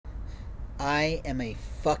I am a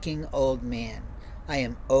fucking old man. I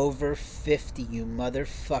am over 50, you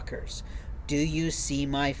motherfuckers. Do you see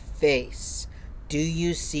my face? Do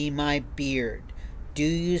you see my beard? Do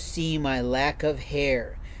you see my lack of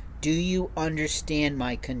hair? Do you understand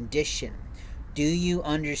my condition? Do you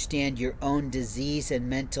understand your own disease and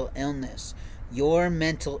mental illness? Your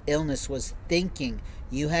mental illness was thinking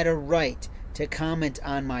you had a right to comment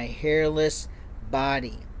on my hairless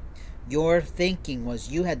body. Your thinking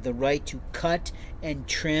was you had the right to cut and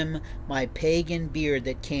trim my pagan beard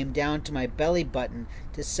that came down to my belly button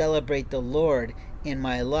to celebrate the Lord in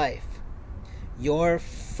my life. Your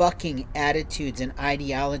fucking attitudes and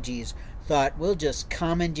ideologies thought, we'll just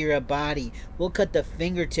commandeer a body, we'll cut the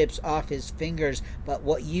fingertips off his fingers, but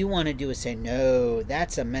what you want to do is say, no,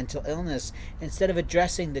 that's a mental illness, instead of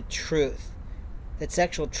addressing the truth that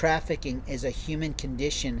sexual trafficking is a human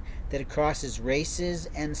condition that crosses races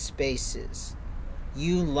and spaces.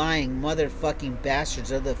 You lying motherfucking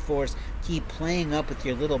bastards of the force keep playing up with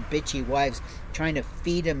your little bitchy wives, trying to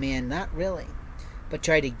feed a man, not really, but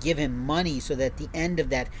try to give him money so that at the end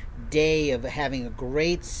of that day of having a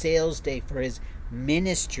great sales day for his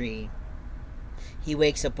ministry, he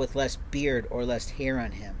wakes up with less beard or less hair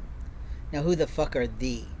on him. Now who the fuck are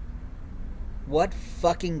thee? What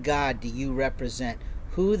fucking God do you represent?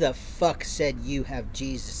 Who the fuck said you have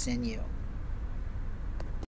Jesus in you?